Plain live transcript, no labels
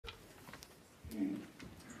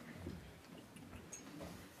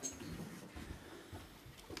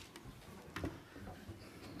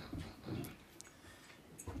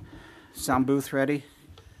sound booth ready?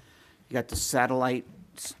 You got the satellite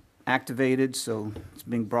activated, so it's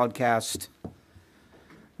being broadcast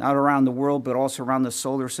not around the world, but also around the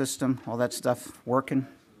solar system. All that stuff working?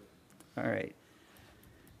 All right.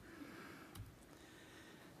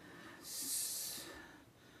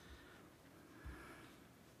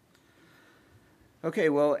 Okay,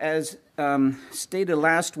 well, as stated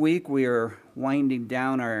last week, we are winding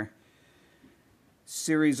down our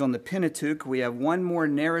series on the Pentateuch. We have one more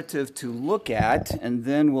narrative to look at, and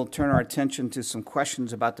then we'll turn our attention to some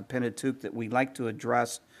questions about the Pentateuch that we'd like to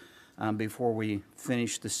address before we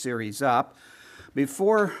finish the series up.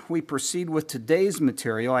 Before we proceed with today's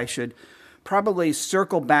material, I should probably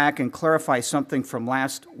circle back and clarify something from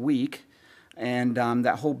last week, and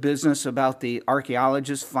that whole business about the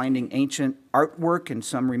archaeologists finding ancient artwork in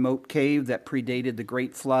some remote cave that predated the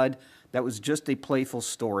Great Flood. That was just a playful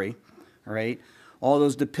story, all right? All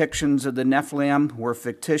those depictions of the Nephilim were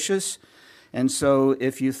fictitious, and so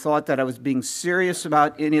if you thought that I was being serious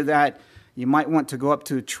about any of that, you might want to go up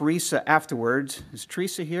to Teresa afterwards. Is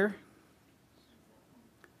Teresa here?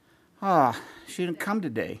 She didn't come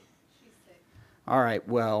today. All right,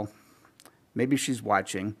 well, maybe she's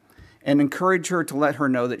watching. And encourage her to let her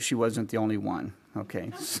know that she wasn't the only one.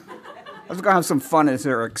 Okay. I was going to have some fun at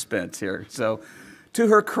her expense here. So, to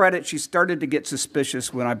her credit, she started to get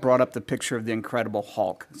suspicious when I brought up the picture of the Incredible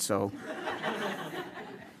Hulk. So,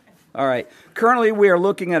 all right. Currently, we are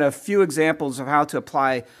looking at a few examples of how to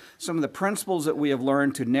apply some of the principles that we have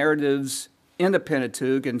learned to narratives in the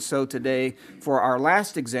Pentateuch. And so today, for our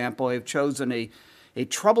last example, I've chosen a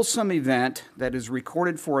troublesome event that is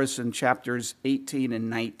recorded for us in chapters 18 and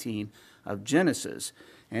 19 of Genesis.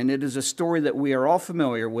 And it is a story that we are all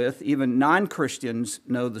familiar with. Even non-Christians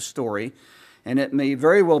know the story. And it may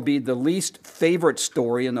very well be the least favorite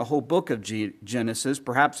story in the whole book of Genesis,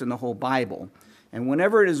 perhaps in the whole Bible. And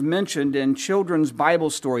whenever it is mentioned in children's Bible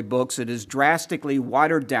story books, it is drastically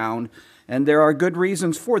watered down, and there are good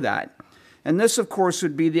reasons for that. And this, of course,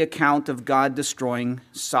 would be the account of God destroying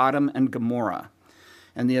Sodom and Gomorrah,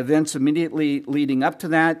 and the events immediately leading up to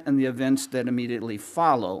that, and the events that immediately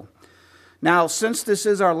follow. Now, since this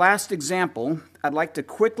is our last example, I'd like to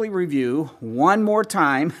quickly review one more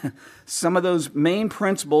time some of those main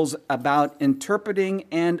principles about interpreting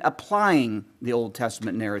and applying the Old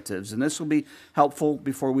Testament narratives. And this will be helpful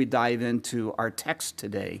before we dive into our text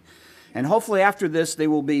today. And hopefully after this, they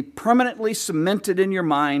will be permanently cemented in your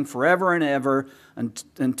mind forever and ever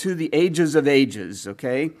unto the ages of ages,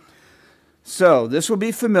 okay? So, this will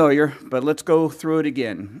be familiar, but let's go through it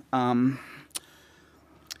again.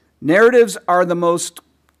 Narratives are the most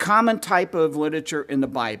common type of literature in the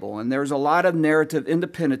Bible, and there's a lot of narrative in the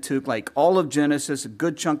Pentateuch, like all of Genesis, a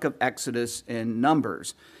good chunk of Exodus, and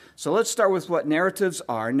Numbers. So let's start with what narratives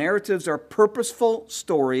are. Narratives are purposeful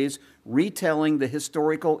stories retelling the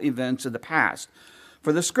historical events of the past.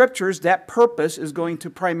 For the Scriptures, that purpose is going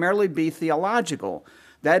to primarily be theological.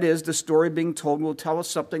 That is, the story being told will tell us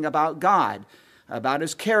something about God, about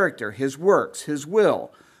His character, His works, His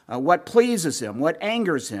will, what pleases Him, what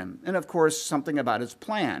angers Him, and of course, something about His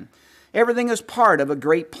plan. Everything is part of a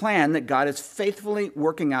great plan that God is faithfully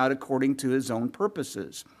working out according to His own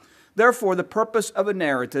purposes. Therefore, the purpose of a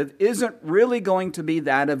narrative isn't really going to be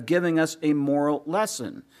that of giving us a moral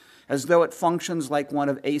lesson, as though it functions like one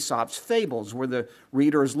of Aesop's fables, where the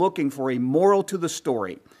reader is looking for a moral to the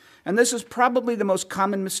story. And this is probably the most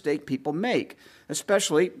common mistake people make,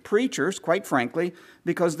 especially preachers, quite frankly,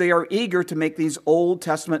 because they are eager to make these Old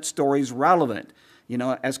Testament stories relevant,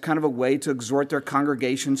 as kind of a way to exhort their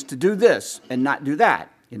congregations to do this and not do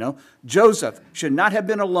that. Joseph should not have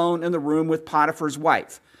been alone in the room with Potiphar's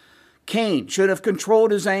wife. Cain should have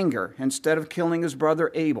controlled his anger instead of killing his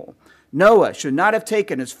brother Abel. Noah should not have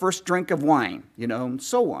taken his first drink of wine, and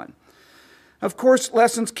so on. Of course,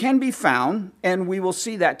 lessons can be found, and we will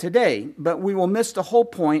see that today, but we will miss the whole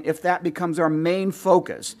point if that becomes our main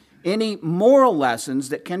focus. Any moral lessons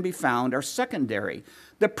that can be found are secondary.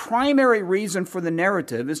 The primary reason for the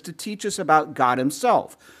narrative is to teach us about God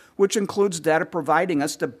Himself, which includes that of providing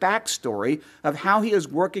us the backstory of how He is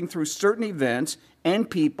working through certain events and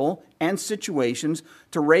people and situations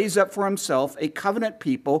to raise up for Himself a covenant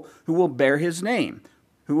people who will bear His name,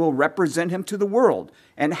 who will represent Him to the world,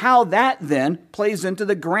 and how that then plays into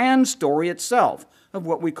the grand story itself of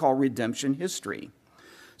what we call redemption history.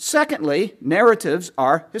 Secondly, narratives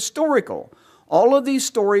are historical. All of these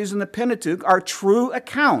stories in the Pentateuch are true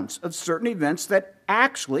accounts of certain events that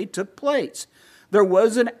actually took place. There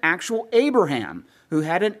was an actual Abraham who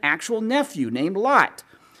had an actual nephew named Lot,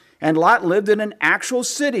 and Lot lived in an actual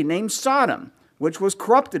city named Sodom, which was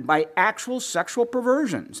corrupted by actual sexual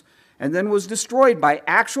perversions. and then was destroyed by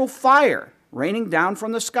actual fire raining down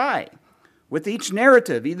from the sky. With each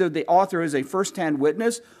narrative, either the author is a first-hand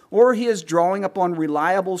witness or he is drawing upon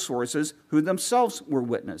reliable sources who themselves were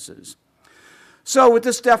witnesses. So with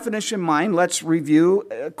this definition in mind, let's review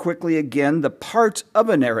quickly again the parts of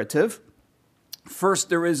a narrative. First,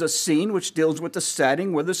 there is a scene which deals with the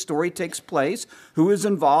setting where the story takes place, who is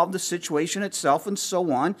involved, the situation itself, and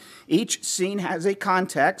so on. Each scene has a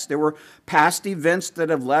context. There were past events that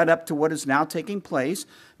have led up to what is now taking place.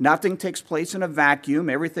 Nothing takes place in a vacuum.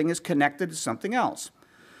 Everything is connected to something else.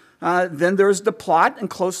 Then there's the plot, and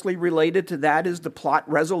closely related to that is the plot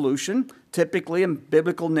resolution. Typically in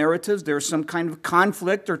biblical narratives, there's some kind of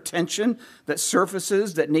conflict or tension that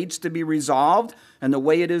surfaces that needs to be resolved, and the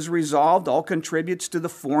way it is resolved all contributes to the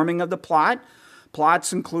forming of the plot.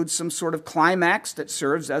 Plots include some sort of climax that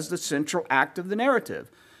serves as the central act of the narrative.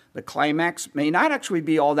 The climax may not actually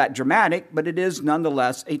be all that dramatic, but it is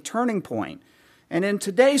nonetheless a turning point. And in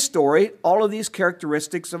today's story, all of these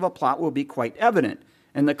characteristics of a plot will be quite evident.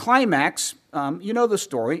 And the climax, you know the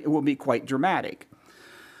story, it will be quite dramatic.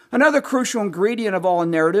 Another crucial ingredient of all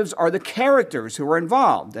narratives are the characters who are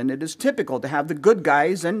involved, and it is typical to have the good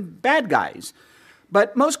guys and bad guys.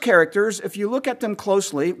 But most characters, if you look at them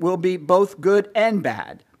closely, will be both good and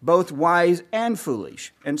bad, both wise and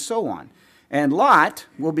foolish, and so on. And Lot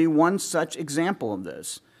will be one such example of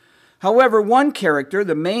this. However, one character,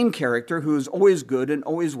 the main character, who is always good and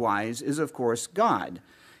always wise, is of course God.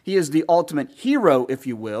 He is the ultimate hero, if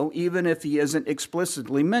you will, even if he isn't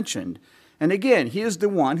explicitly mentioned. And again, he is the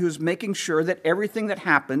one who's making sure that everything that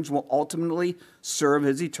happens will ultimately serve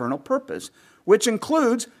his eternal purpose, which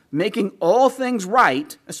includes making all things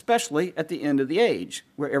right, especially at the end of the age,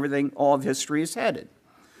 where all of history is headed.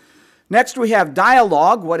 Next, we have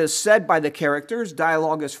dialogue, what is said by the characters.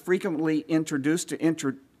 Dialogue is frequently used to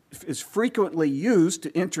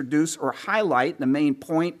introduce or highlight the main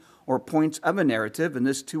point or points of a narrative, and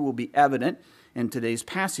this too will be evident in today's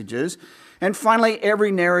passages. And finally,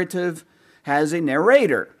 every narrative has a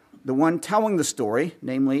narrator, the one telling the story,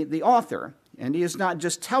 namely the author. And he is not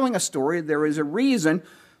just telling a story, there is a reason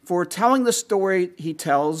for telling the story he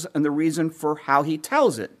tells and the reason for how he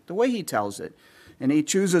tells it, the way he tells it. And he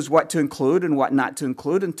chooses what to include and what not to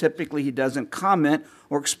include, and typically he doesn't comment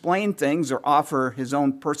or explain things or offer his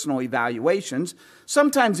own personal evaluations.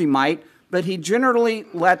 Sometimes he might, but he generally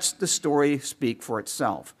lets the story speak for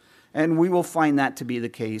itself. And we will find that to be the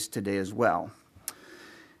case today as well.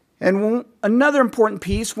 And another important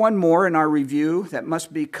piece, one more in our review that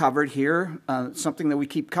must be covered here, something that we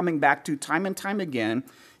keep coming back to time and time again,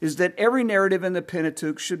 is that every narrative in the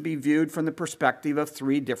Pentateuch should be viewed from the perspective of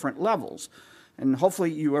three different levels. And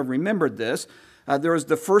hopefully you have remembered this. There is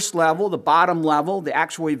the first level, the bottom level, the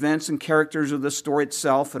actual events and characters of the story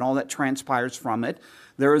itself and all that transpires from it.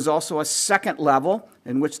 There is also a second level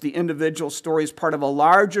in which the individual story is part of a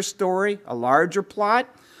larger story, a larger plot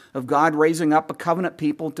of God raising up a covenant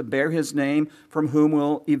people to bear his name, from whom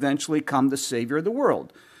will eventually come the Savior of the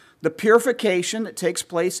world. The purification that takes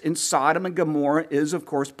place in Sodom and Gomorrah is, of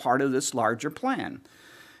course, part of this larger plan.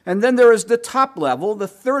 And then there is the top level, the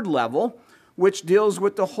third level, which deals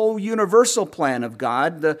with the whole universal plan of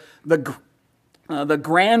God, the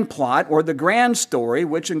grand plot or the grand story,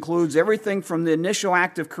 which includes everything from the initial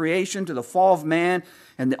act of creation to the fall of man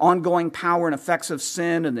and the ongoing power and effects of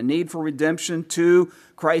sin and the need for redemption to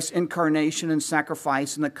Christ's incarnation and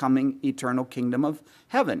sacrifice in the coming eternal kingdom of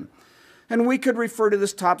heaven. And we could refer to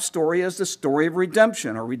this top story as the story of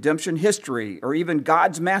redemption or redemption history or even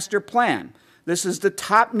God's master plan. This is the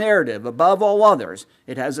top narrative above all others.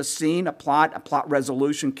 It has a scene, a plot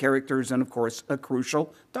resolution, characters, and of course a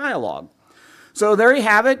crucial dialogue. So there you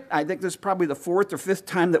have it. I think this is probably the fourth or fifth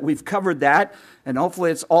time that we've covered that, and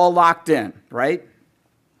hopefully it's all locked in, right?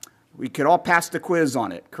 We could all pass the quiz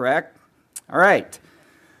on it, correct? All right.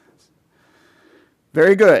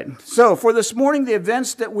 Very good. So for this morning, the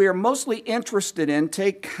events that we are mostly interested in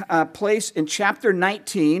take place in chapter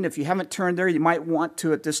 19. If you haven't turned there, you might want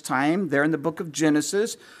to at this time. They're in the book of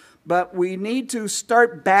Genesis. But we need to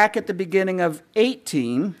start back at the beginning of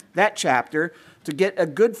 18, that chapter, to get a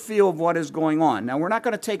good feel of what is going on. Now, we're not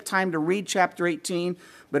going to take time to read chapter 18,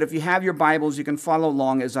 but if you have your Bibles, you can follow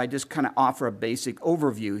along as I just kind of offer a basic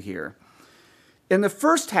overview here. In the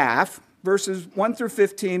first half, verses 1 through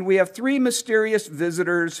 15, we have three mysterious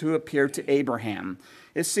visitors who appear to Abraham.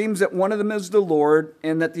 It seems that one of them is the Lord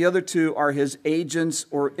and that the other two are his agents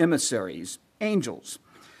or emissaries, angels.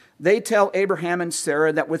 They tell Abraham and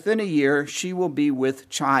Sarah that within a year she will be with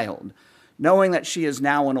child. Knowing that she is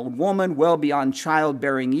now an old woman, well beyond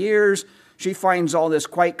childbearing years, she finds all this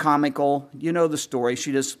quite comical. You know the story.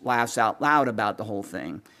 She just laughs out loud about the whole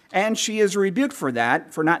thing. and she is rebuked for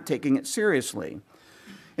that, for not taking it seriously.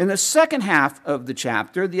 In the second half of the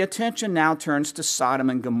chapter, the attention now turns to Sodom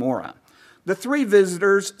and Gomorrah. The three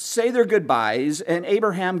visitors say their goodbyes, and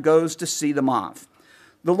Abraham goes to see them off.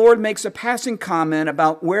 The Lord makes a passing comment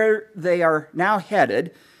about where they are now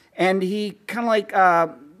headed, and he kind of like,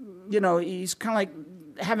 he's kind of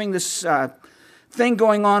like having this thing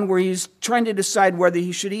going on where he's trying to decide whether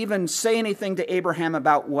he should even say anything to Abraham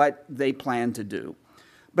about what they plan to do.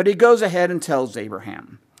 But he goes ahead and tells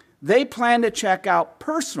Abraham. They plan to check out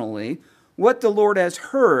personally what the Lord has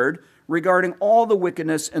heard regarding all the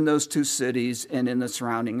wickedness in those two cities and in the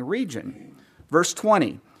surrounding region. Verse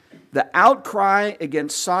 20, the outcry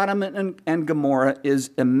against Sodom and Gomorrah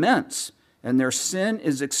is immense, and their sin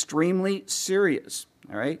is extremely serious.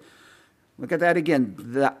 All right? Look at that again.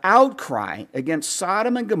 The outcry against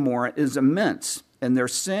Sodom and Gomorrah is immense, and their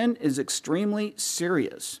sin is extremely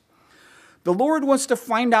serious. The Lord wants to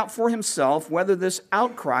find out for himself whether this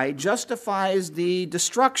outcry justifies the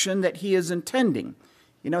destruction that he is intending.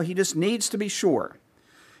 He just needs to be sure.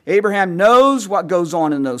 Abraham knows what goes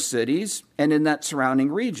on in those cities and in that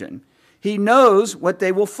surrounding region. He knows what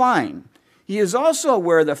they will find. He is also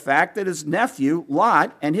aware of the fact that his nephew,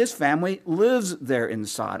 Lot, and his family lives there in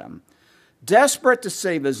Sodom. Desperate to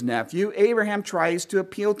save his nephew, Abraham tries to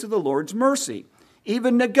appeal to the Lord's mercy,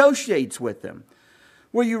 even negotiates with him.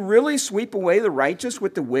 Will you really sweep away the righteous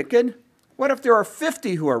with the wicked? What if there are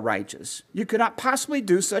 50 who are righteous? You cannot possibly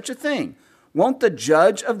do such a thing. Won't the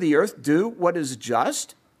judge of the earth do what is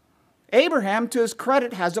just? Abraham, to his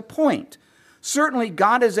credit, has a point. Certainly,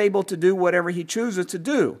 God is able to do whatever he chooses to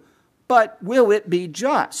do, but will it be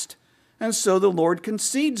just? And so the Lord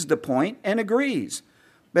concedes the point and agrees.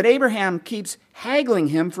 But Abraham keeps haggling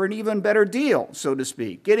him for an even better deal, so to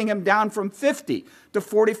speak, getting him down from 50 to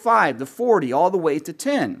 45 to 40, all the way to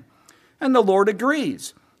 10. And the Lord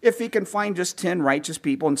agrees. If he can find just 10 righteous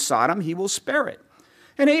people in Sodom, he will spare it.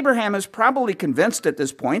 And Abraham is probably convinced at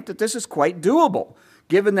this point that this is quite doable,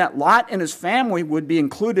 given that Lot and his family would be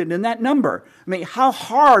included in that number. I mean, how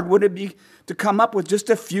hard would it be to come up with just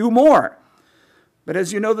a few more? But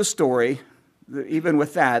as you know the story, even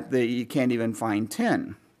with that, you can't even find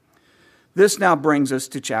 10. This now brings us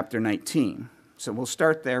to chapter 19. So we'll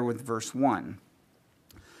start there with verse 1.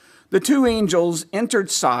 The two angels entered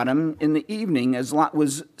Sodom in the evening as Lot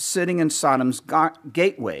was sitting in Sodom's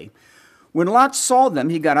gateway. When Lot saw them,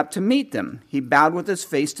 he got up to meet them. He bowed with his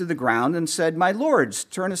face to the ground and said, "My lords,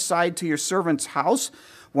 turn aside to your servant's house,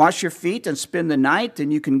 wash your feet, and spend the night,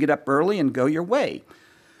 and you can get up early and go your way."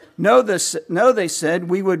 No, they said,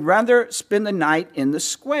 "we would rather spend the night in the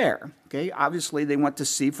square." Okay, obviously they want to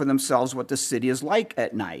see for themselves what the city is like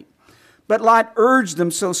at night. But Lot urged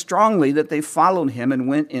them so strongly that they followed him and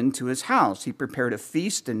went into his house. He prepared a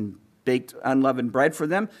feast and baked unleavened bread for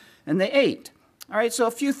them, and they ate. All right, so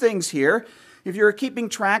a few things here. If you're keeping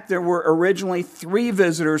track, there were originally 3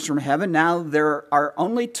 visitors from heaven. Now there are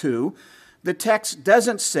only 2. The text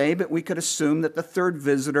doesn't say, but we could assume that the third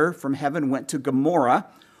visitor from heaven went to Gomorrah,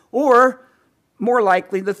 or more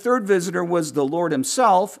likely, the third visitor was the Lord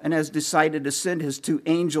himself and has decided to send his 2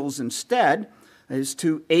 angels instead, his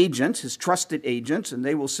 2 agents, his trusted agents, and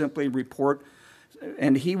they will simply report,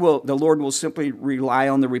 and the Lord will simply rely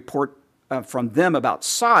on the report from them about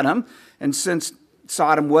Sodom. And since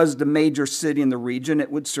Sodom was the major city in the region,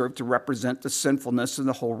 it would serve to represent the sinfulness of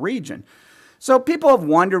the whole region. So people have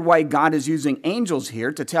wondered why God is using angels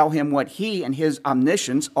here to tell him what he and his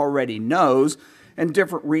omniscience already knows, and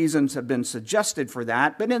different reasons have been suggested for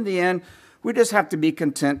that. But in the end, we just have to be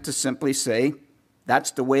content to simply say,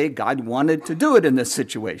 that's the way God wanted to do it in this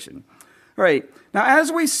situation. All right. Now,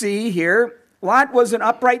 as we see here, Lot was an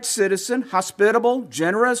upright citizen, hospitable,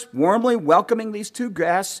 generous, warmly welcoming these 2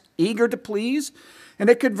 guests, eager to please. And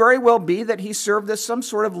it could very well be that he served as some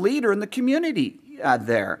sort of leader in the community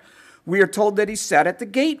there. We are told that he sat at the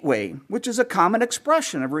gateway, which is a common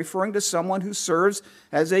expression of referring to someone who serves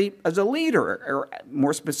as a leader, or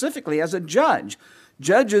more specifically, as a judge.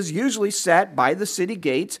 Judges usually sat by the city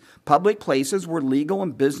gates, public places where legal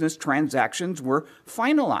and business transactions were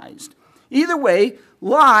finalized. Either way,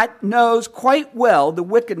 Lot knows quite well the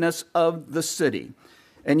wickedness of the city,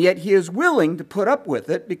 and yet he is willing to put up with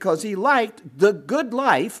it because he liked the good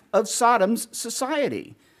life of Sodom's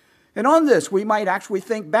society. And on this, we might actually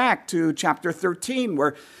think back to chapter 13,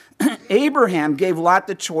 where Abraham gave Lot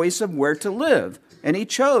the choice of where to live. And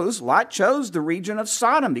Lot chose the region of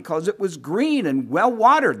Sodom because it was green and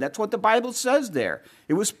well-watered. That's what the Bible says there.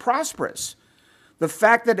 It was prosperous. The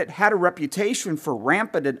fact that it had a reputation for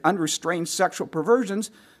rampant and unrestrained sexual perversions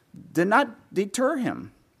did not deter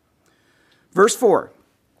him. Verse 4,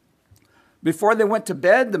 Before they went to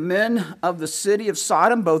bed, the men of the city of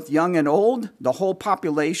Sodom, both young and old, the whole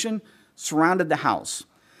population, surrounded the house.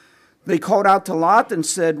 They called out to Lot and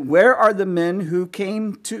said, "Where are the men who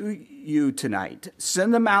came to you tonight?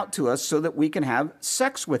 Send them out to us so that we can have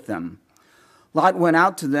sex with them." Lot went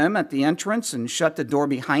out to them at the entrance and shut the door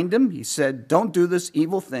behind him. He said, "Don't do this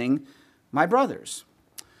evil thing, my brothers."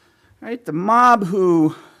 Right? The mob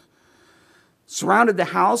who surrounded the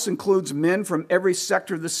house includes men from every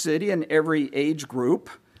sector of the city and every age group.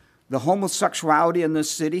 The homosexuality in this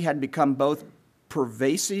city had become both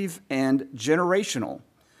pervasive and generational.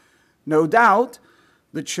 No doubt,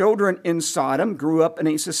 the children in Sodom grew up in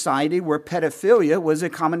a society where pedophilia was a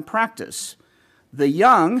common practice. The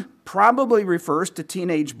young probably refers to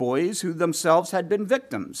teenage boys who themselves had been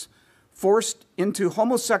victims, forced into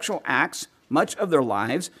homosexual acts much of their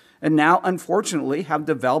lives, and now, unfortunately, have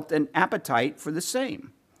developed an appetite for the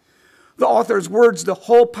same. The author's words, "the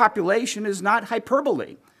whole population," is not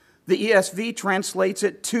hyperbole. The ESV translates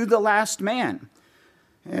it "to the last man."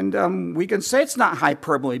 And we can say it's not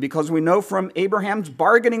hyperbole because we know from Abraham's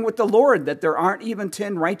bargaining with the Lord that there aren't even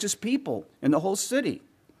 10 righteous people in the whole city.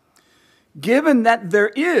 Given that there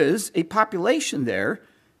is a population there,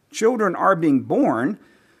 children are being born,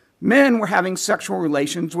 men were having sexual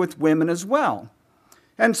relations with women as well.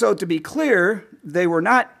 And so to be clear, they were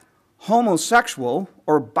not homosexual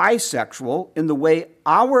or bisexual in the way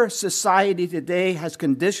our society today has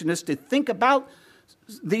conditioned us to think about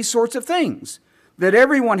these sorts of things. That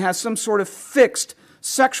everyone has some sort of fixed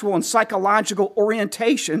sexual and psychological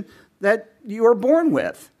orientation that you are born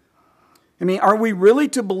with. I mean, are we really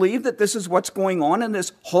to believe that this is what's going on in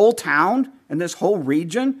this whole town and this whole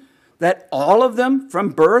region? That all of them from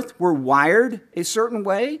birth were wired a certain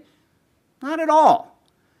way? Not at all.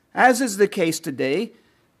 As is the case today,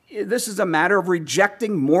 this is a matter of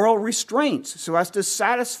rejecting moral restraints so as to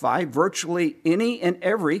satisfy virtually any and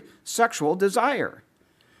every sexual desire.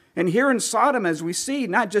 And here in Sodom, as we see,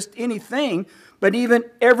 not just anything, but even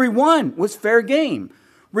everyone was fair game,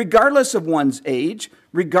 regardless of one's age,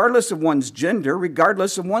 regardless of one's gender,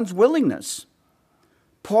 regardless of one's willingness.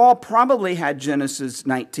 Paul probably had Genesis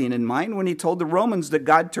 19 in mind when he told the Romans that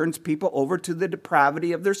God turns people over to the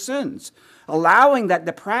depravity of their sins, allowing that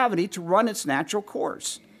depravity to run its natural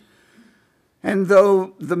course. And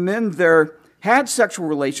though the men there had sexual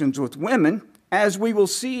relations with women, as we will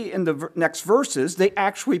see in the next verses, they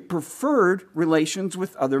actually preferred relations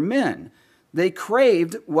with other men. They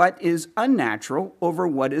craved what is unnatural over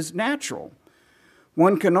what is natural.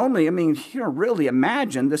 One can only, really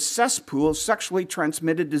imagine the cesspool of sexually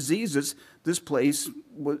transmitted diseases this place,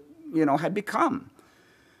 had become.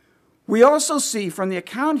 We also see from the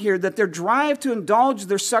account here that their drive to indulge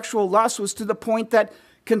their sexual lust was to the point that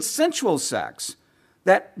consensual sex,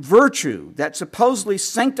 that virtue that supposedly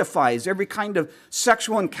sanctifies every kind of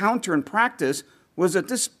sexual encounter and practice, was at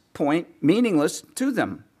this point meaningless to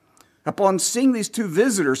them. Upon seeing these two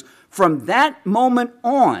visitors, from that moment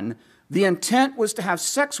on, the intent was to have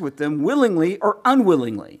sex with them willingly or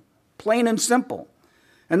unwillingly, plain and simple.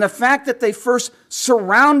 And the fact that they first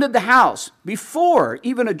surrounded the house before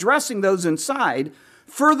even addressing those inside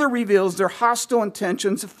further reveals their hostile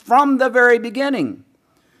intentions from the very beginning,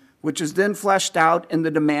 which is then fleshed out in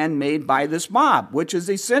the demand made by this mob, which is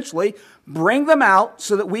essentially bring them out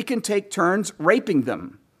so that we can take turns raping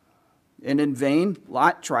them. And in vain,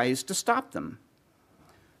 Lot tries to stop them.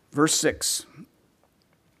 Verse 6.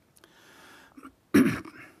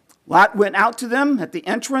 Lot went out to them at the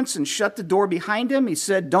entrance and shut the door behind him. He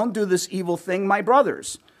said, "Don't do this evil thing, my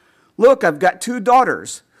brothers. Look, I've got 2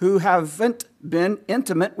 daughters who haven't been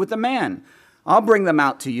intimate with a man. I'll bring them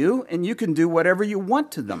out to you, and you can do whatever you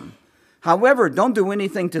want to them. However, don't do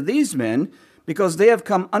anything to these men, because they have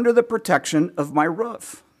come under the protection of my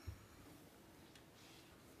roof."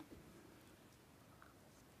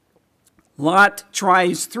 Lot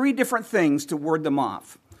tries 3 different things to ward them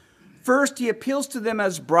off. First, he appeals to them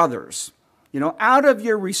as brothers. Out of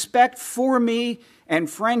your respect for me and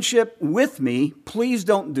friendship with me, please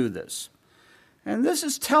don't do this. And this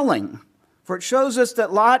is telling, for it shows us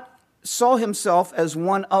that Lot saw himself as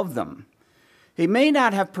one of them. He may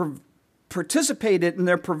not have participated in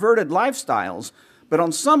their perverted lifestyles, but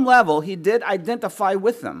on some level, he did identify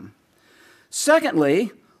with them.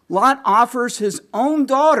 Secondly, Lot offers his own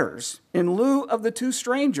daughters in lieu of the 2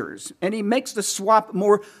 strangers, and he makes the swap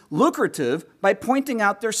more lucrative by pointing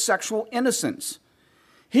out their sexual innocence.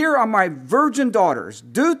 "Here are my virgin daughters.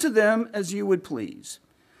 Do to them as you would please."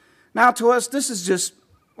 Now, to us, this is just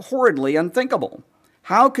horridly unthinkable.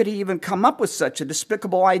 How could he even come up with such a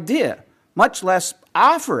despicable idea, much less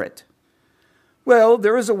offer it? Well,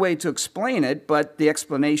 there is a way to explain it, but the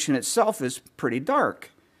explanation itself is pretty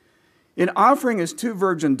dark. In offering his 2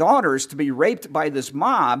 virgin daughters to be raped by this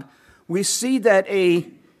mob, we see that a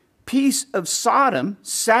piece of Sodom,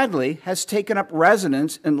 sadly, has taken up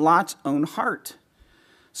residence in Lot's own heart.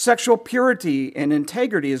 Sexual purity and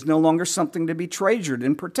integrity is no longer something to be treasured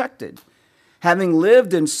and protected. Having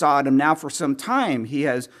lived in Sodom now for some time, he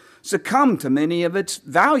has succumbed to many of its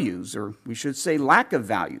values, or we should say lack of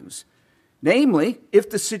values. Namely, if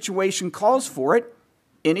the situation calls for it,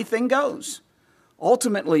 anything goes.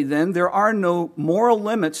 Ultimately, then, there are no moral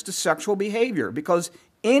limits to sexual behavior because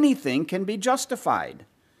anything can be justified.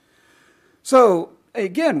 So,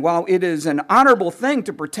 again, while it is an honorable thing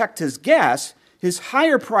to protect his guests, his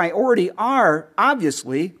higher priority are,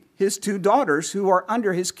 obviously, his 2 daughters who are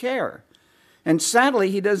under his care. And sadly,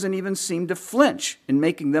 he doesn't even seem to flinch in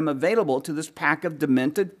making them available to this pack of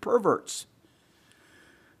demented perverts.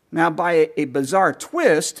 Now, by a bizarre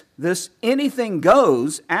twist, this anything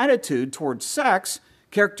goes attitude towards sex,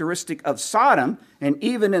 characteristic of Sodom, and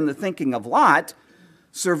even in the thinking of Lot,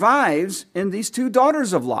 survives in these 2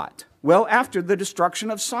 daughters of Lot, well after the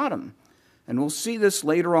destruction of Sodom. And we'll see this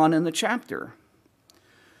later on in the chapter.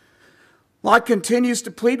 Lot continues to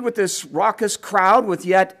plead with this raucous crowd with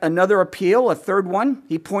yet another appeal, a third one.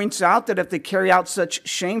 He points out that if they carry out such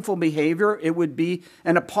shameful behavior, it would be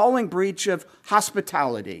an appalling breach of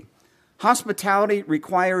hospitality. Hospitality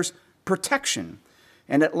requires protection.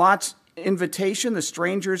 And at Lot's invitation, the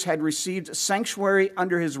strangers had received sanctuary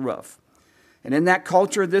under his roof. And in that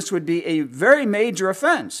culture, this would be a very major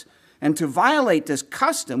offense. And to violate this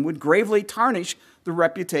custom would gravely tarnish the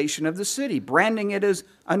reputation of the city, branding it as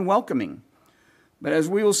unwelcoming. But as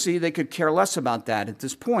we will see, they could care less about that at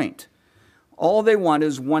this point. All they want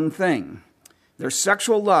is one thing. Their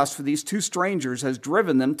sexual lust for these 2 strangers has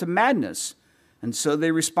driven them to madness. And so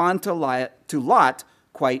they respond to Lot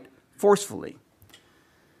quite forcefully.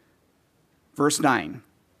 Verse 9.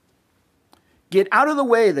 "Get out of the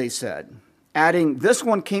way," they said, adding, "This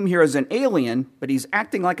one came here as an alien, but he's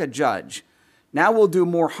acting like a judge. Now we'll do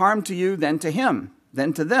more harm to you than to him,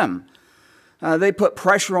 than to them." They put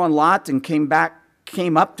pressure on Lot and came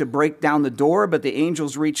up to break down the door, but the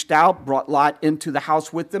angels reached out, brought Lot into the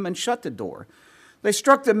house with them, and shut the door. They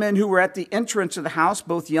struck the men who were at the entrance of the house,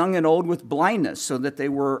 both young and old, with blindness, so that they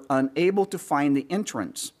were unable to find the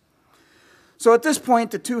entrance. So at this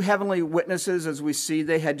point, the 2 heavenly witnesses, as we see,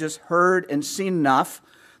 they had just heard and seen enough.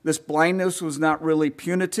 This blindness was not really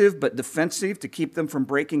punitive, but defensive to keep them from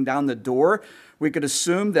breaking down the door. We could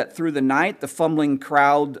assume that through the night, the fumbling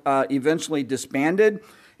crowd eventually disbanded,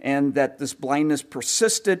 and that this blindness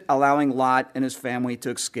persisted, allowing Lot and his family to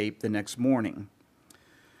escape the next morning.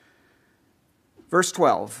 Verse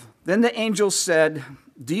 12, "Then the angel said,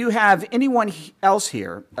 'Do you have anyone else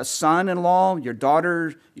here, a son-in-law, your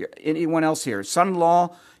daughter, anyone else here,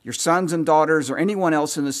 son-in-law, your sons and daughters, or anyone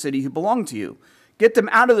else in the city who belong to you? Get them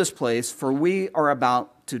out of this place, for we are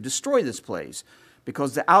about to destroy this place,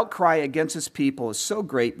 because the outcry against his people is so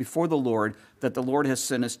great before the Lord that the Lord has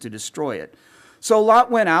sent us to destroy it.' So Lot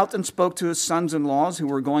went out and spoke to his sons-in-laws who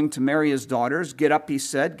were going to marry his daughters. 'Get up,' he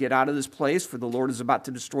said, 'get out of this place, for the Lord is about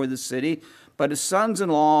to destroy the city.' But his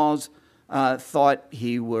sons-in-laws thought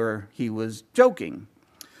he was joking.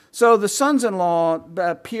 So the sons-in-law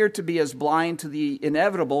appeared to be as blind to the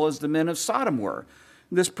inevitable as the men of Sodom were.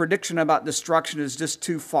 This prediction about destruction is just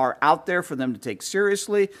too far out there for them to take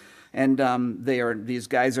seriously. And these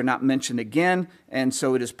guys are not mentioned again, and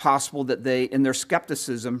so it is possible that they, in their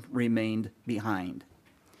skepticism, remained behind.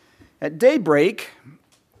 At daybreak,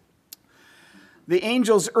 the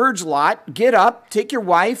angels urge Lot, 'Get up, take your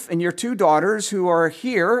wife and your 2 daughters who are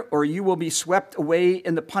here, or you will be swept away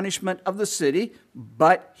in the punishment of the city.'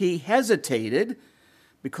 But he hesitated.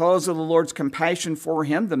 Because of the Lord's compassion for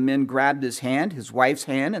him, the men grabbed his hand, his wife's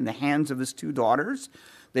hand, and the hands of his 2 daughters.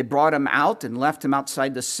 They brought him out and left him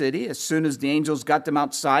outside the city. As soon as the angels got them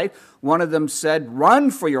outside, one of them said, 'Run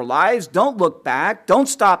for your lives. Don't look back. Don't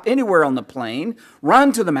stop anywhere on the plain.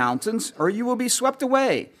 Run to the mountains, or you will be swept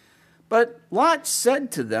away.' But Lot said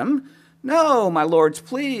to them, 'No, my lords,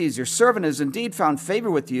 please. Your servant has indeed found favor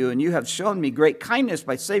with you, and you have shown me great kindness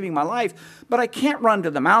by saving my life. But I can't run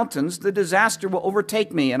to the mountains. The disaster will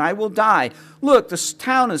overtake me, and I will die. Look, this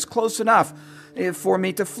town is close enough for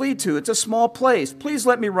me to flee to. It's a small place. Please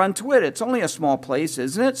let me run to it. It's only a small place,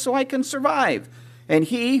 isn't it? So I can survive.' And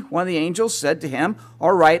he, one of the angels, said to him,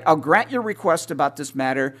 'All right, I'll grant your request about this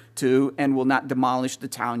matter too, and will not demolish the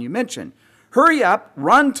town you mentioned. Hurry up,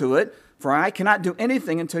 run to it, for I cannot do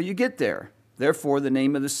anything until you get there.' Therefore, the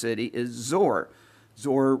name of the city is Zor.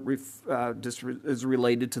 Zor is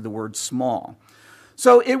related to the word small.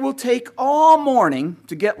 So it will take all morning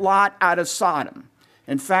to get Lot out of Sodom.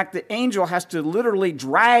 In fact, the angel has to literally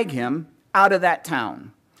drag him out of that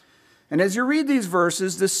town. And as you read these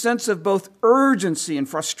verses, this sense of both urgency and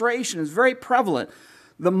frustration is very prevalent.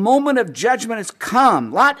 The moment of judgment has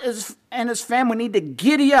come. Lot and his family need to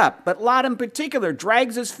giddy up, but Lot in particular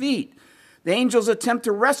drags his feet. The angel's attempt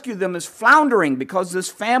to rescue them is floundering because this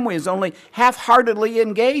family is only half-heartedly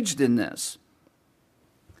engaged in this.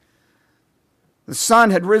 The sun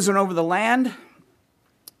had risen over the land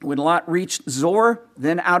when Lot reached Zoar.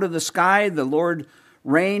 Then out of the sky the Lord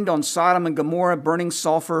rained on Sodom and Gomorrah burning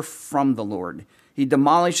sulfur from the Lord. He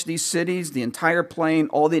demolished these cities, the entire plain,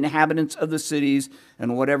 all the inhabitants of the cities,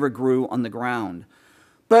 and whatever grew on the ground.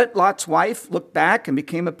 But Lot's wife looked back and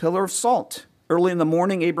became a pillar of salt. Early in the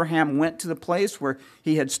morning, Abraham went to the place where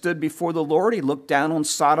he had stood before the Lord. He looked down on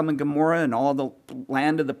Sodom and Gomorrah and all the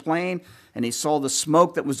land of the plain, and he saw the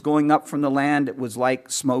smoke that was going up from the land. It was like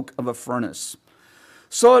smoke of a furnace.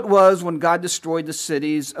 So it was when God destroyed the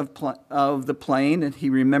cities of the plain, and he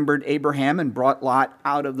remembered Abraham and brought Lot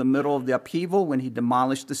out of the middle of the upheaval when he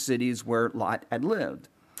demolished the cities where Lot had lived.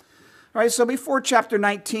 All right, so before chapter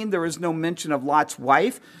 19, there is no mention of Lot's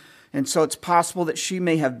wife. And so it's possible that she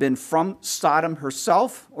may have been from Sodom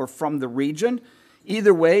herself or from the region.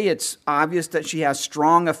 Either way, it's obvious that she has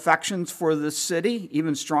strong affections for the city,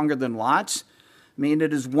 even stronger than Lot's. I mean,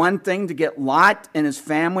 it is one thing to get Lot and his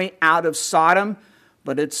family out of Sodom,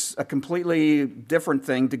 but it's a completely different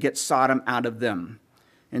thing to get Sodom out of them.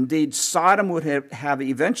 Indeed, Sodom would have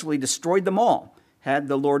eventually destroyed them all had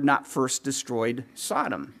the Lord not first destroyed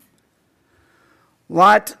Sodom.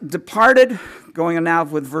 Lot departed, going on now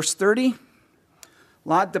with verse 30.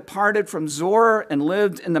 Lot departed from Zoar and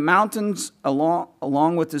lived in the mountains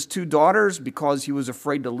along with his 2 daughters because he was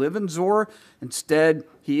afraid to live in Zoar. Instead,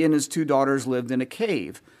 he and his 2 daughters lived in a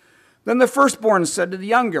cave. Then the firstborn said to the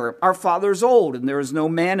younger, "Our father is old, and there is no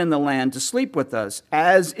man in the land to sleep with us,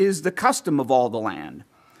 as is the custom of all the land.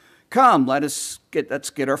 Come, let's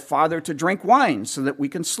get our father to drink wine so that we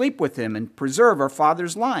can sleep with him and preserve our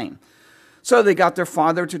father's line." So they got their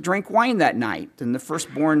father to drink wine that night. And the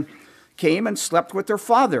firstborn came and slept with their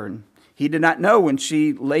father. And he did not know when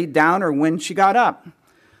she laid down or when she got up.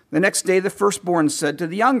 The next day the firstborn said to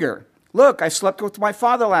the younger, "Look, I slept with my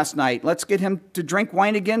father last night. Let's get him to drink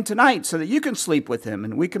wine again tonight so that you can sleep with him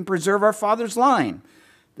and we can preserve our father's line."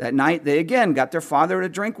 That night they again got their father to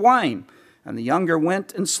drink wine. And the younger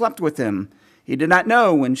went and slept with him. He did not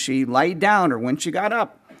know when she laid down or when she got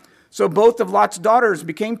up. So both of Lot's daughters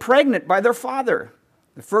became pregnant by their father.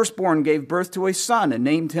 The firstborn gave birth to a son and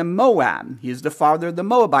named him Moab. He is the father of the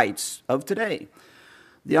Moabites of today.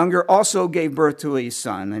 The younger also gave birth to a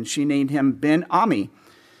son, and she named him Ben-Ami,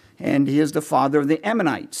 and he is the father of the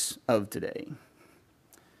Ammonites of today.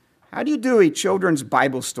 How do you do a children's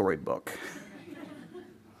Bible story book?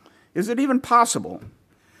 Is it even possible?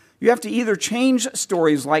 You have to either change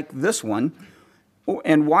stories like this one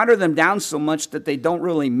and water them down so much that they don't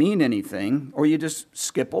really mean anything, or you just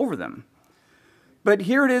skip over them. But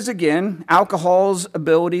here it is again, alcohol's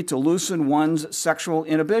ability to loosen one's sexual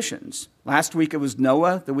inhibitions. Last week it was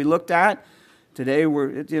Noah that we looked at. Today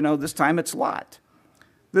this time it's Lot.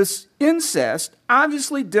 This incest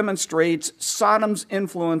obviously demonstrates Sodom's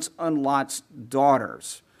influence on Lot's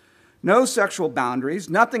daughters. No sexual boundaries,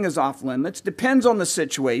 nothing is off limits, depends on the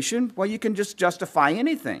situation. Well, you can just justify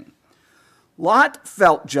anything. Lot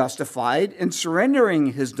felt justified in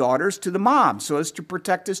surrendering his daughters to the mob so as to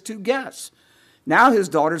protect his 2 guests. Now his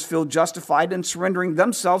daughters feel justified in surrendering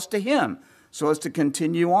themselves to him so as to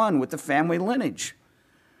continue on with the family lineage.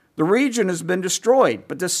 The region has been destroyed,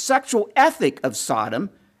 but the sexual ethic of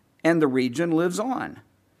Sodom and the region lives on.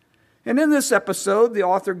 And in this episode, the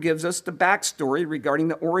author gives us the backstory regarding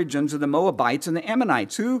the origins of the Moabites and the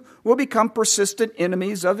Ammonites, who will become persistent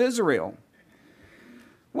enemies of Israel.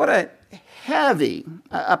 What a heavy,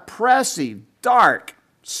 oppressive, dark,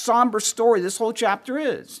 somber story this whole chapter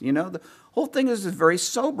is. The whole thing is very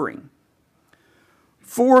sobering.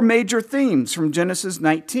 4 major themes from Genesis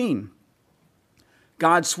 19.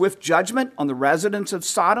 God's swift judgment on the residents of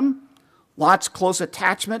Sodom, Lot's close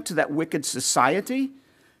attachment to that wicked society,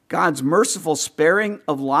 God's merciful sparing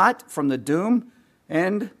of Lot from the doom,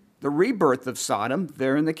 and the rebirth of Sodom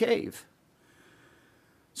there in the cave.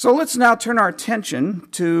 So let's now turn our attention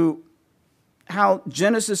to how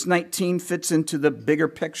Genesis 19 fits into the bigger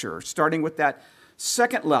picture, starting with that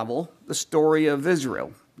second level, the story of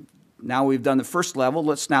Israel. Now we've done the first level,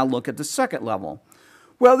 let's now look at the second level.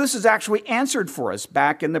 Well, this is actually answered for us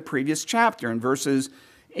back in the previous chapter in verses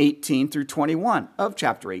 18 through 21 of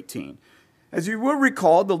chapter 18. As you will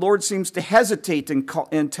recall, the Lord seems to hesitate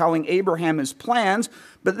in telling Abraham his plans,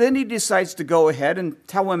 but then he decides to go ahead and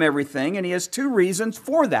tell him everything, and he has two reasons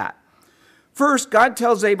for that. First, God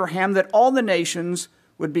tells Abraham that all the nations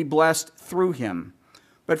would be blessed through him.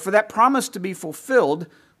 But for that promise to be fulfilled,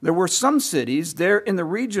 there were some cities there in the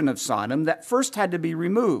region of Sodom that first had to be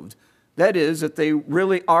removed. That is, that they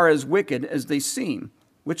really are as wicked as they seem,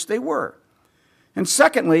 which they were. And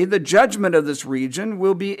secondly, the judgment of this region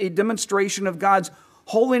will be a demonstration of God's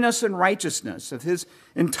holiness and righteousness, of his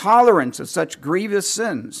intolerance of such grievous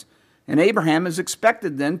sins. And Abraham is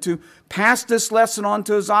expected then to pass this lesson on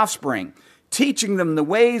to his offspring, teaching them the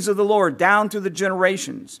ways of the Lord down through the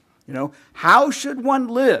generations. How should one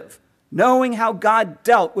live, knowing how God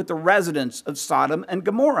dealt with the residents of Sodom and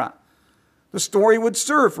Gomorrah? The story would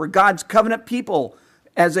serve for God's covenant people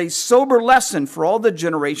as a sober lesson for all the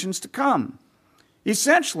generations to come.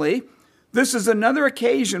 Essentially, this is another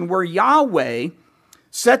occasion where Yahweh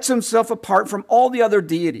sets himself apart from all the other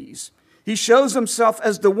deities. He shows himself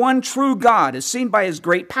as the one true God, as seen by his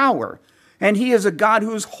great power. And he is a God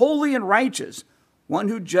who is holy and righteous, one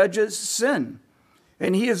who judges sin.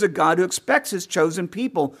 And he is a God who expects his chosen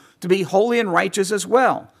people to be holy and righteous as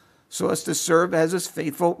well, so as to serve as his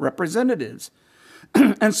faithful representatives.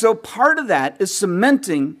 And so part of that is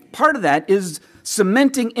cementing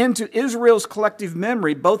into Israel's collective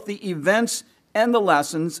memory both the events and the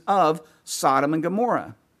lessons of Sodom and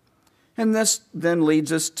Gomorrah. And this then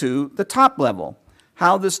leads us to the top level,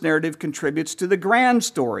 how this narrative contributes to the grand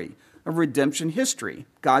story of redemption history,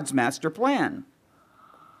 God's master plan.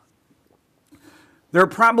 There are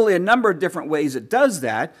probably a number of different ways it does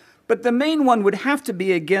that, but the main one would have to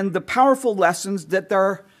be, again, the powerful lessons that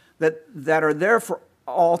are there for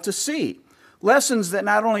all to see. Lessons that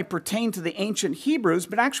not only pertain to the ancient Hebrews,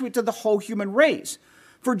 but actually to the whole human race,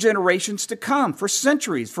 for generations to come, for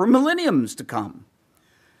centuries, for millenniums to come.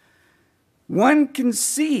 One can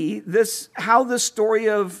see how the story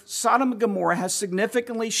of Sodom and Gomorrah has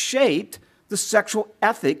significantly shaped the sexual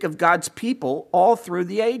ethic of God's people all through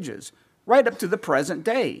the ages, right up to the present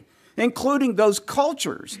day, including those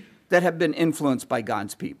cultures that have been influenced by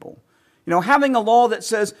God's people. Having a law that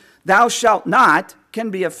says, "Thou shalt not,"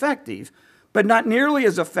 can be effective, but not nearly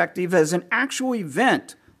as effective as an actual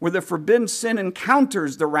event where the forbidden sin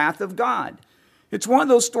encounters the wrath of God. It's one of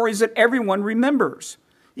those stories that everyone remembers.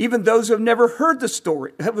 Even those who have never heard the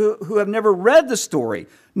story, who have never read the story,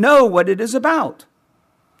 know what it is about.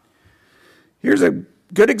 Here's a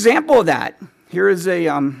good example of that. Here's a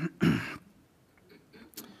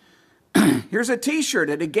T-shirt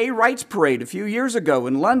at a gay rights parade a few years ago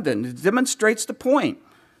in London. It demonstrates the point.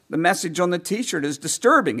 The message on the T-shirt is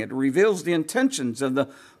disturbing. It reveals the intentions of the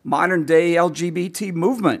modern-day LGBT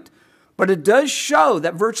movement. But it does show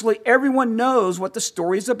that virtually everyone knows what the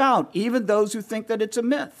story is about, even those who think that it's a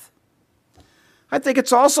myth. I think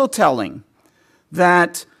it's also telling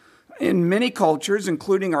that in many cultures,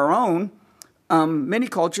 including our own, many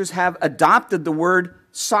cultures have adopted the word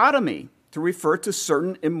sodomy to refer to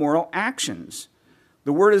certain immoral actions.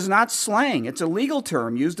 The word is not slang. It's a legal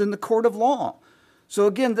term used in the court of law. So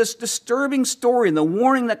again, this disturbing story and the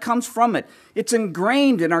warning that comes from it, it's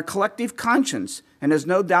ingrained in our collective conscience and has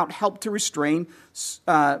no doubt helped to restrain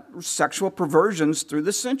sexual perversions through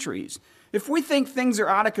the centuries. If we think things are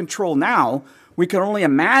out of control now, we can only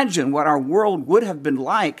imagine what our world would have been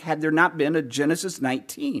like had there not been a Genesis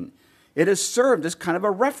 19. It has served as kind of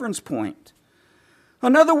a reference point.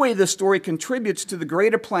 Another way this story contributes to the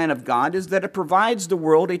greater plan of God is that it provides the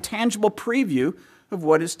world a tangible preview of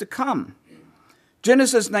what is to come.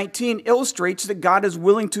 Genesis 19 illustrates that God is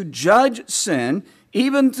willing to judge sin,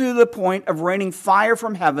 even to the point of raining fire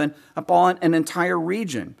from heaven upon an entire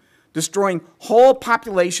region, destroying whole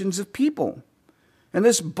populations of people. And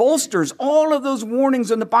this bolsters all of those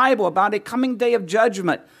warnings in the Bible about a coming day of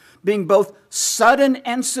judgment being both sudden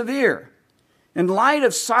and severe. In light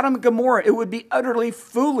of Sodom and Gomorrah, it would be utterly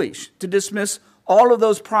foolish to dismiss all of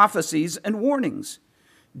those prophecies and warnings.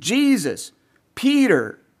 Jesus,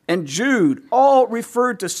 Peter, and Jude all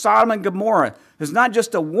referred to Sodom and Gomorrah as not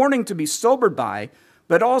just a warning to be sobered by,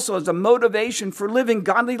 but also as a motivation for living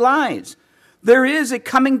godly lives. There is a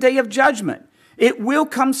coming day of judgment. It will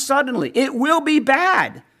come suddenly. It will be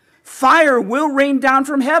bad. Fire will rain down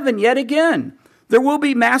from heaven yet again. There will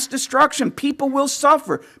be mass destruction. People will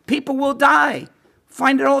suffer. People will die.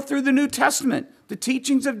 Find it all through the New Testament, the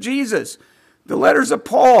teachings of Jesus, the letters of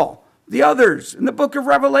Paul, the others in the book of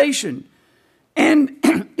Revelation. And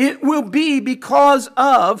it will be because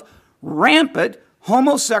of rampant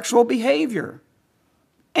homosexual behavior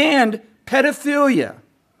and pedophilia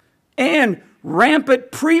and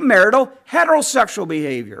rampant premarital heterosexual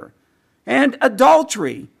behavior. and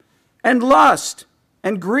adultery and lust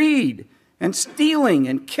and greed and stealing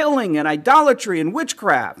and killing and idolatry and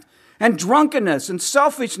witchcraft and drunkenness and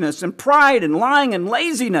selfishness and pride and lying and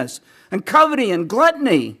laziness and coveting and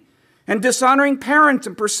gluttony and dishonoring parents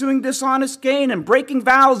and pursuing dishonest gain and breaking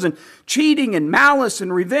vows and cheating and malice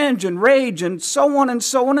and revenge and rage and so on and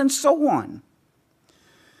so on and so on.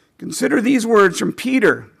 Consider these words from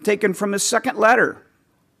Peter, taken from his second letter.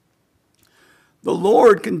 The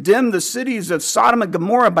Lord condemned the cities of Sodom and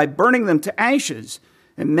Gomorrah by burning them to ashes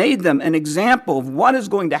and made them an example of what is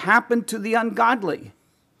going to happen to the ungodly.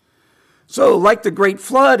 So, like the great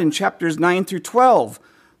flood in chapters 9 through 12,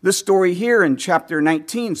 this story here in chapter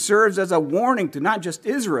 19 serves as a warning to not just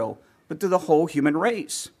Israel, but to the whole human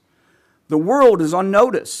race. The world is on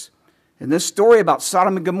notice, and this story about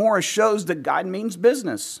Sodom and Gomorrah shows that God means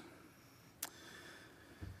business.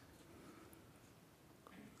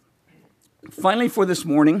 Finally, for this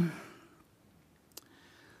morning,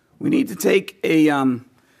 we need to take a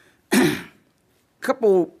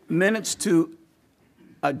couple minutes to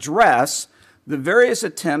address the various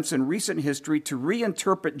attempts in recent history to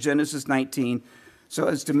reinterpret Genesis 19 so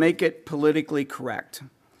as to make it politically correct.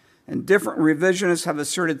 And different revisionists have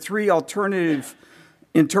asserted three alternative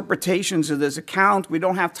interpretations of this account. We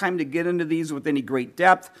don't have time to get into these with any great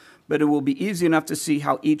depth, but it will be easy enough to see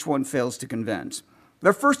how each one fails to convince.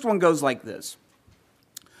 The first one goes like this.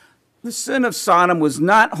 The sin of Sodom was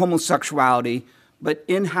not homosexuality, but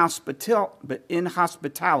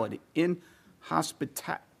inhospitality.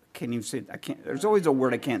 Can you say? I can't. There's always a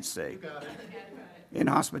word I can't say.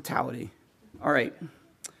 Inhospitality. All right.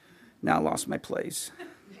 Now I lost my place.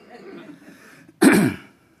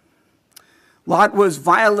 Lot was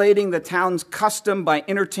violating the town's custom by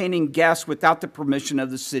entertaining guests without the permission of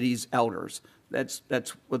the city's elders. That's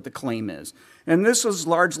what the claim is. And this was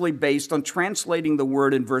largely based on translating the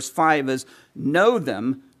word in verse 5 as know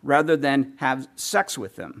them rather than have sex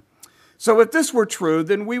with them. So if this were true,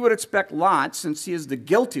 then we would expect Lot, since he is the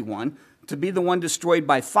guilty one, to be the one destroyed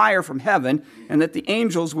by fire from heaven, and that the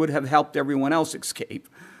angels would have helped everyone else escape.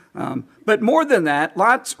 But more than that,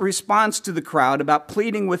 Lot's response to the crowd about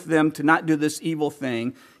pleading with them to not do this evil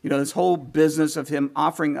thing, this whole business of him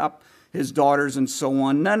offering up his daughters and so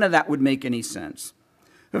on, none of that would make any sense.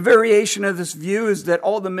 A variation of this view is that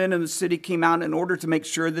all the men in the city came out in order to make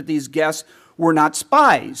sure that these guests were not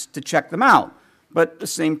spies, to check them out. But the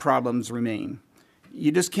same problems remain.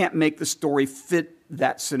 You just can't make the story fit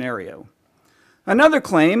that scenario. Another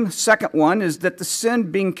claim, second one, is that the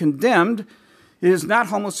sin being condemned is not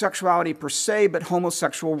homosexuality per se, but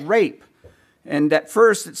homosexual rape. And at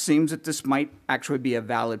first, it seems that this might actually be a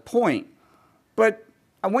valid point. But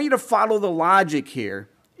I want you to follow the logic here.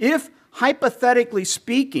 If, hypothetically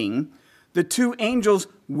speaking, the two angels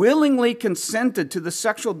willingly consented to the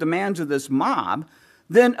sexual demands of this mob,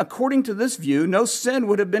 then according to this view, no sin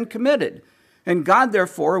would have been committed, and God,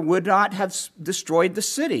 therefore, would not have destroyed the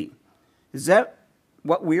city. Is that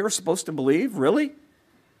what we are supposed to believe, really?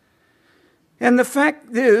 And the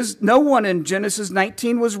fact is, no one in Genesis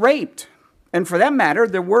 19 was raped. And for that matter,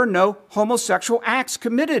 there were no homosexual acts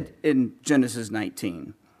committed in Genesis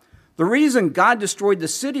 19. The reason God destroyed the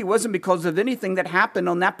city wasn't because of anything that happened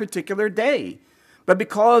on that particular day, but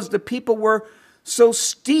because the people were so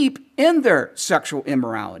steep in their sexual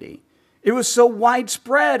immorality. It was so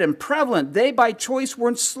widespread and prevalent, they by choice were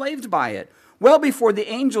enslaved by it. Well before the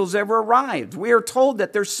angels ever arrived, we are told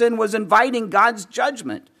that their sin was inviting God's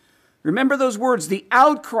judgment. Remember those words, the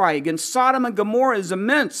outcry against Sodom and Gomorrah is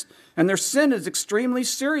immense, and their sin is extremely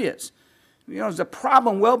serious. It's a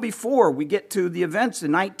problem well before we get to the events in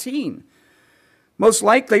 19. Most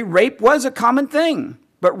likely, rape was a common thing,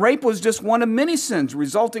 but rape was just one of many sins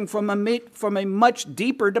resulting from a much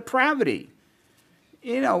deeper depravity.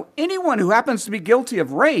 Anyone who happens to be guilty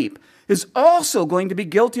of rape is also going to be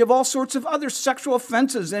guilty of all sorts of other sexual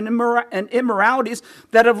offenses and immoralities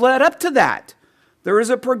that have led up to that. There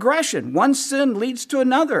is a progression. One sin leads to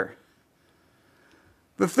another.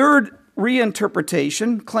 The third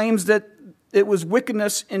reinterpretation claims that it was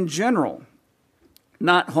wickedness in general,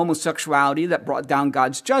 not homosexuality, that brought down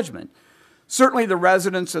God's judgment. Certainly the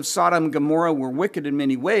residents of Sodom and Gomorrah were wicked in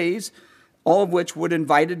many ways, all of which would have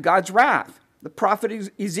invited God's wrath. The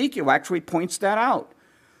prophet Ezekiel actually points that out.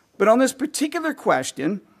 But on this particular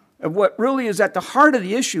question of what really is at the heart of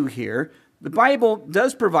the issue here, the Bible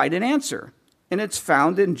does provide an answer, and it's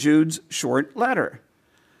found in Jude's short letter.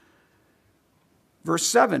 Verse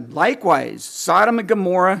 7, likewise, Sodom and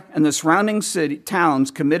Gomorrah and the surrounding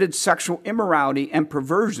towns committed sexual immorality and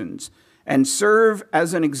perversions and serve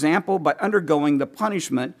as an example by undergoing the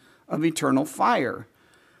punishment of eternal fire.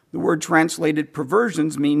 The word translated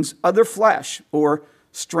perversions means other flesh or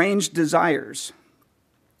strange desires,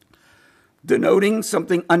 denoting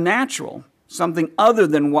something unnatural, something other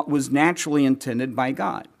than what was naturally intended by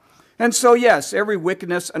God. And so, yes, every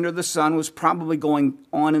wickedness under the sun was probably going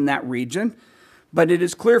on in that region, but it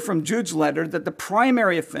is clear from Jude's letter that the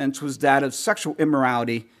primary offense was that of sexual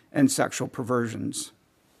immorality and sexual perversions.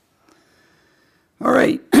 All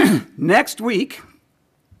right, next week,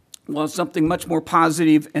 well, something much more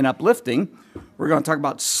positive and uplifting. We're going to talk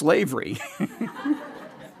about slavery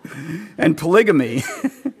and polygamy.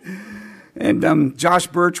 And Josh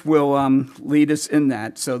Birch will lead us in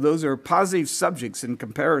that. So those are positive subjects in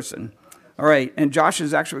comparison. All right, and Josh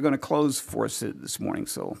is actually going to close for us this morning,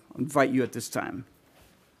 so I'll invite you at this time.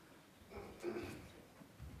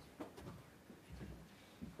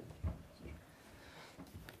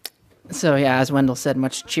 So yeah, as Wendell said,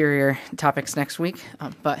 much cheerier topics next week.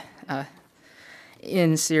 But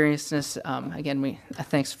in seriousness, again,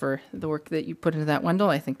 thanks for the work that you put into that, Wendell.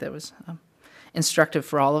 I think that was instructive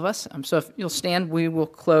for all of us. So if you'll stand, we will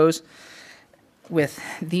close with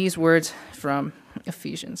these words from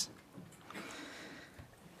Ephesians.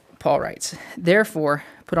 Paul writes, "Therefore,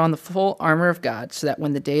 put on the full armor of God, so that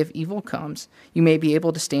when the day of evil comes, you may be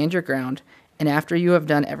able to stand your ground, and after you have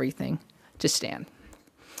done everything, to stand."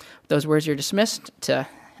 With those words, you're dismissed to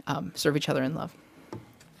serve each other in love.